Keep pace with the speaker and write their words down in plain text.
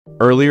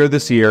Earlier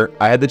this year,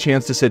 I had the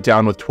chance to sit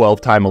down with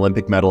 12-time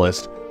Olympic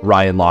medalist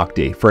Ryan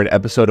Lochte for an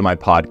episode of my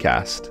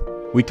podcast.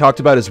 We talked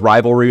about his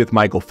rivalry with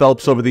Michael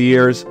Phelps over the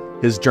years,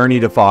 his journey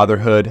to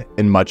fatherhood,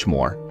 and much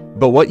more.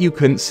 But what you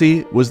couldn't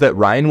see was that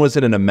Ryan was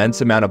in an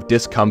immense amount of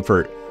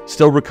discomfort,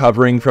 still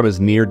recovering from his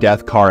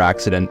near-death car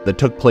accident that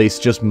took place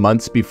just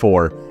months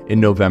before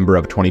in November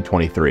of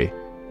 2023.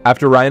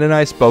 After Ryan and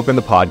I spoke on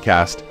the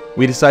podcast,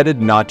 we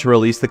decided not to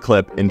release the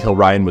clip until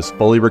Ryan was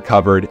fully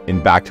recovered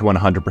and back to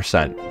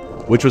 100%,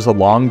 which was a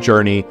long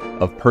journey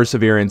of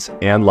perseverance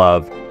and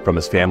love from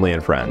his family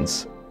and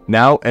friends.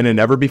 Now, in a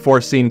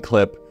never-before-seen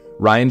clip,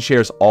 Ryan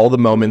shares all the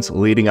moments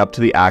leading up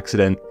to the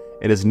accident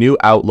and his new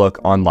outlook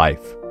on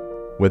life.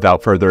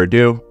 Without further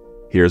ado,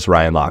 here's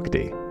Ryan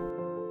Lochte.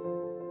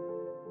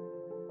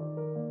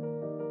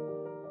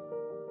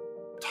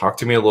 Talk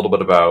to me a little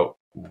bit about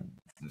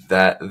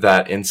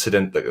that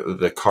incident,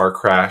 the car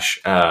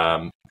crash,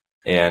 and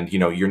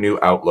your new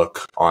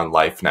outlook on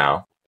life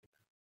now.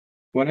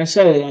 When I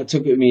say that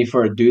took me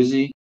for a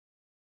doozy,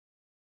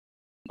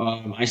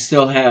 I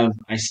still have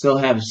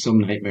some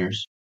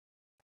nightmares.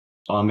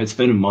 It's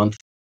been a month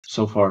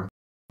so far.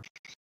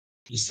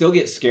 I still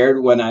get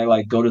scared when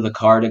I go to the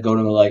car to go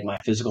to my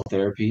physical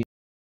therapy.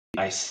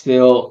 I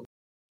still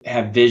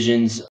have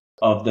visions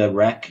of the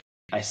wreck.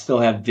 I still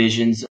have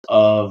visions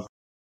of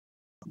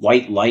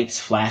white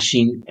lights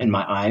flashing in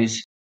my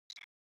eyes.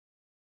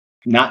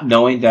 Not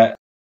knowing that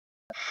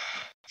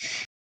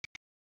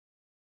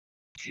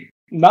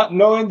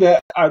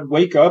I'd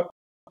wake up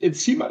and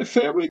see my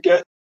family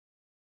again.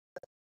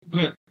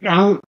 But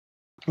now,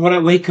 when I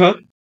wake up,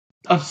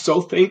 I'm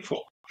so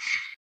thankful.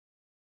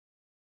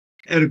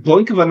 At a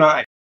blink of an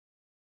eye,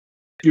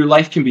 your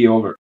life can be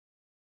over.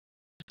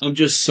 I'm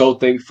just so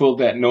thankful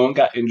that no one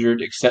got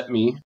injured except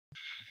me.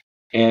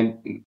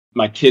 And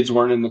my kids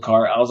weren't in the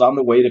car. I was on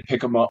the way to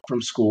pick them up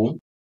from school.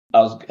 I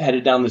was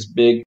headed down this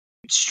big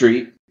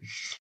street,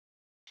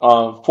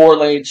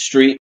 4-lane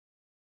street,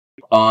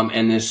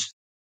 and this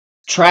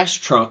trash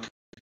truck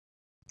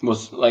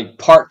was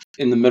parked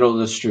in the middle of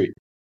the street,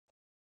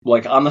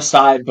 on the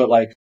side, but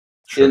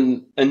Sure.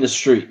 in the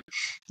street.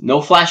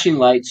 No flashing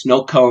lights,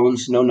 no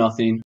cones, no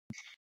nothing.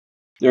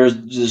 They're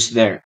just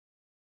there.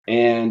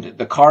 And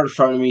the car in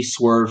front of me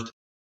swerved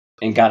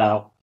and got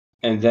out.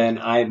 And then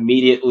I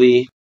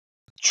immediately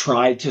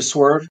tried to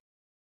swerve,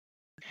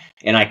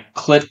 and I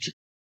clipped.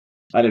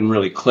 I didn't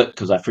really clip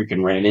because I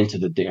freaking ran into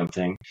the damn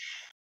thing.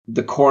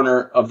 The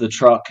corner of the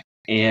truck,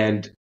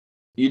 and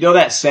you know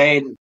that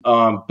saying,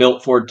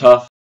 built Ford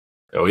tough?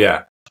 Oh,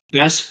 yeah.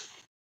 Best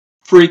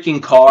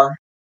freaking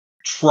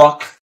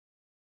truck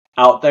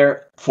out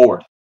there,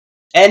 Ford.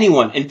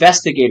 Anyone,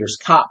 investigators,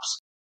 cops,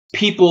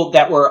 people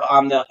that were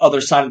on the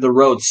other side of the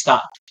road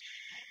stopped.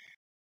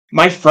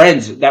 My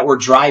friends that were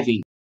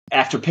driving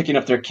after picking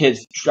up their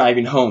kids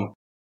driving home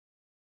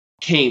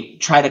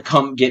tried to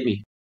come get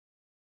me.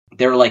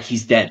 They were like,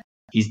 he's dead.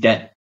 He's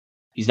dead.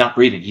 He's not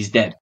breathing. He's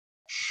dead.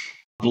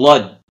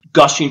 Blood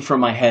gushing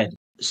from my head.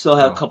 Still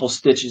have a couple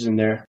stitches in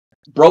there.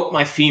 Broke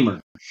my femur.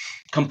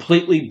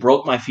 Completely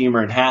broke my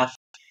femur in half.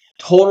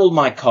 Totaled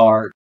my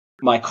car.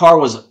 My car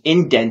was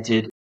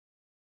indented.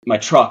 My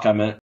truck, I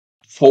meant,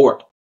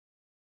 Ford.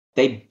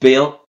 They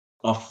built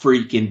a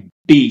freaking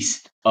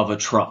beast of a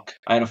truck.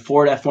 I had a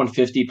Ford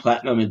F-150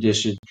 Platinum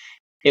Edition.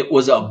 It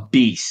was a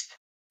beast.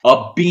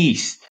 A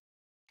beast.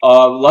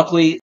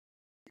 Luckily,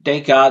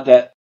 thank God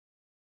that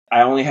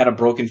I only had a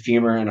broken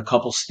femur and a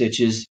couple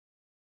stitches.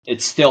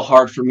 It's still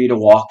hard for me to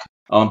walk,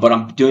 but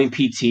I'm doing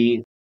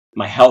PT.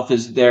 My health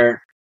is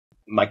there.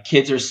 My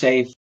kids are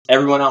safe.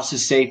 Everyone else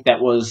is safe.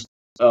 That was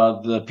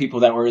the people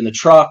that were in the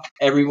truck.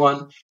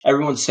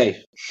 Everyone's safe.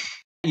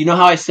 You know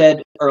how I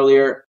said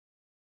earlier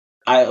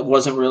I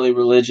wasn't really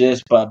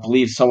religious, but I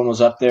believed someone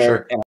was up there,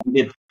 Sure. and I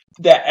did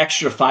that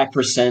extra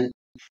 5%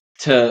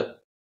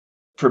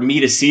 for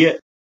me to see it.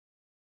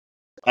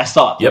 I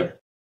saw it. Yep.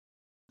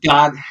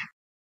 God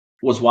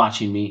was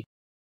watching me,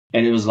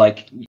 and it was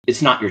like,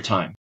 it's not your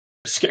time.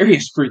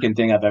 Scariest freaking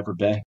thing I've ever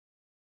been.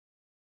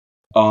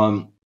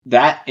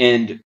 That,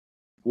 and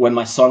when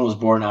my son was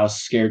born, I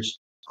was scared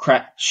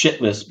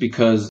shitless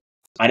because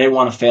I didn't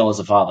want to fail as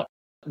a father.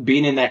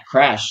 Being in that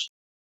crash,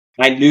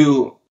 I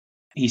knew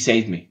he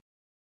saved me.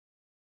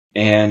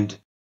 And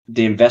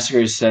the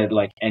investigators said,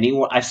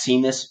 anyone, I've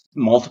seen this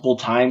multiple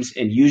times,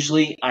 and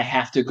usually I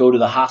have to go to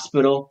the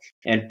hospital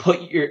and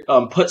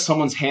put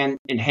someone's hand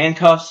in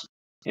handcuffs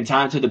and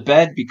tie them to the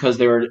bed because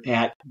they were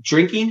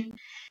drinking,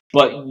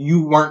 but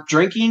you weren't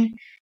drinking,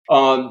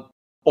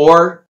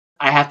 or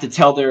I have to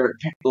tell their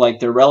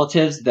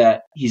relatives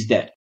that he's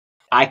dead.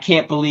 I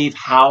can't believe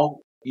how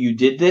you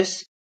did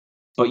this,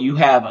 but you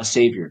have a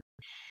savior.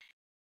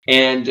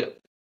 And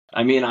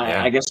I mean,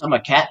 I guess I'm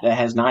a cat that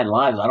has 9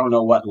 lives. I don't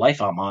know what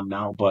life I'm on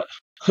now, but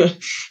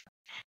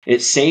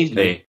it saved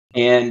me.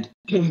 And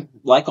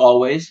like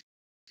always,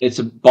 it's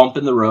a bump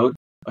in the road,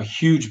 a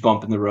huge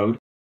bump in the road,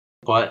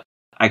 but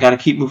I got to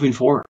keep moving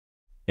forward.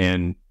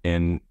 And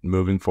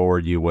moving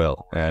forward, you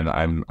will. And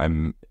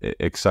I'm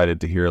excited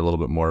to hear a little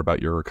bit more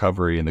about your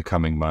recovery in the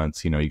coming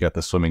months. You got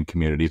the swimming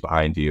community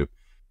behind you.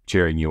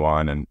 cheering you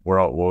on, and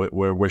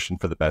we're wishing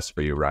for the best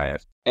for you, Ryan.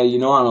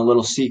 And on a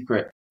little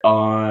secret,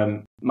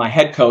 my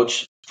head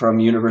coach from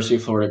University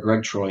of Florida,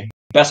 Greg Troy,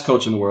 best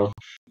coach in the world,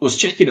 was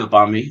checking up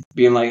on me,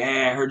 being like,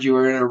 "Hey, I heard you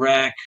were in a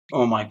wreck.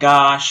 Oh my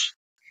gosh."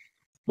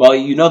 Well,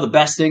 the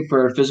best thing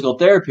for physical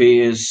therapy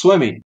is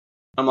swimming.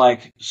 I'm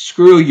like,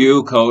 "Screw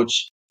you,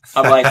 coach."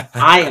 I'm like,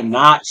 "I am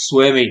not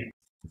swimming.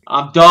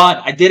 I'm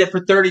done. I did it for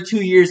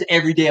 32 years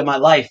every day of my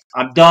life.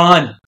 I'm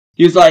done."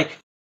 He was like,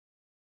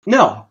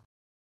 "No,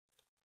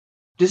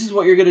 this is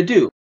what you're going to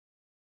do.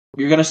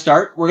 You're going to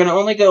start. We're going to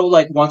only go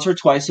like once or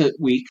twice a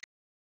week,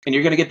 and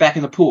you're going to get back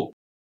in the pool.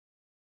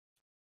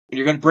 And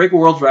you're going to break a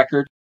world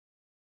record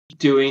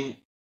doing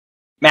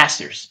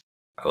masters."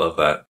 I love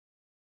that.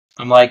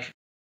 I'm like,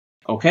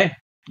 "Okay,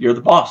 you're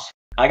the boss.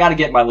 I got to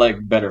get my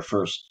leg better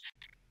first."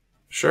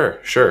 Sure.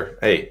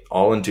 Hey,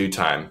 all in due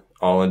time.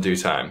 All in due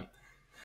time.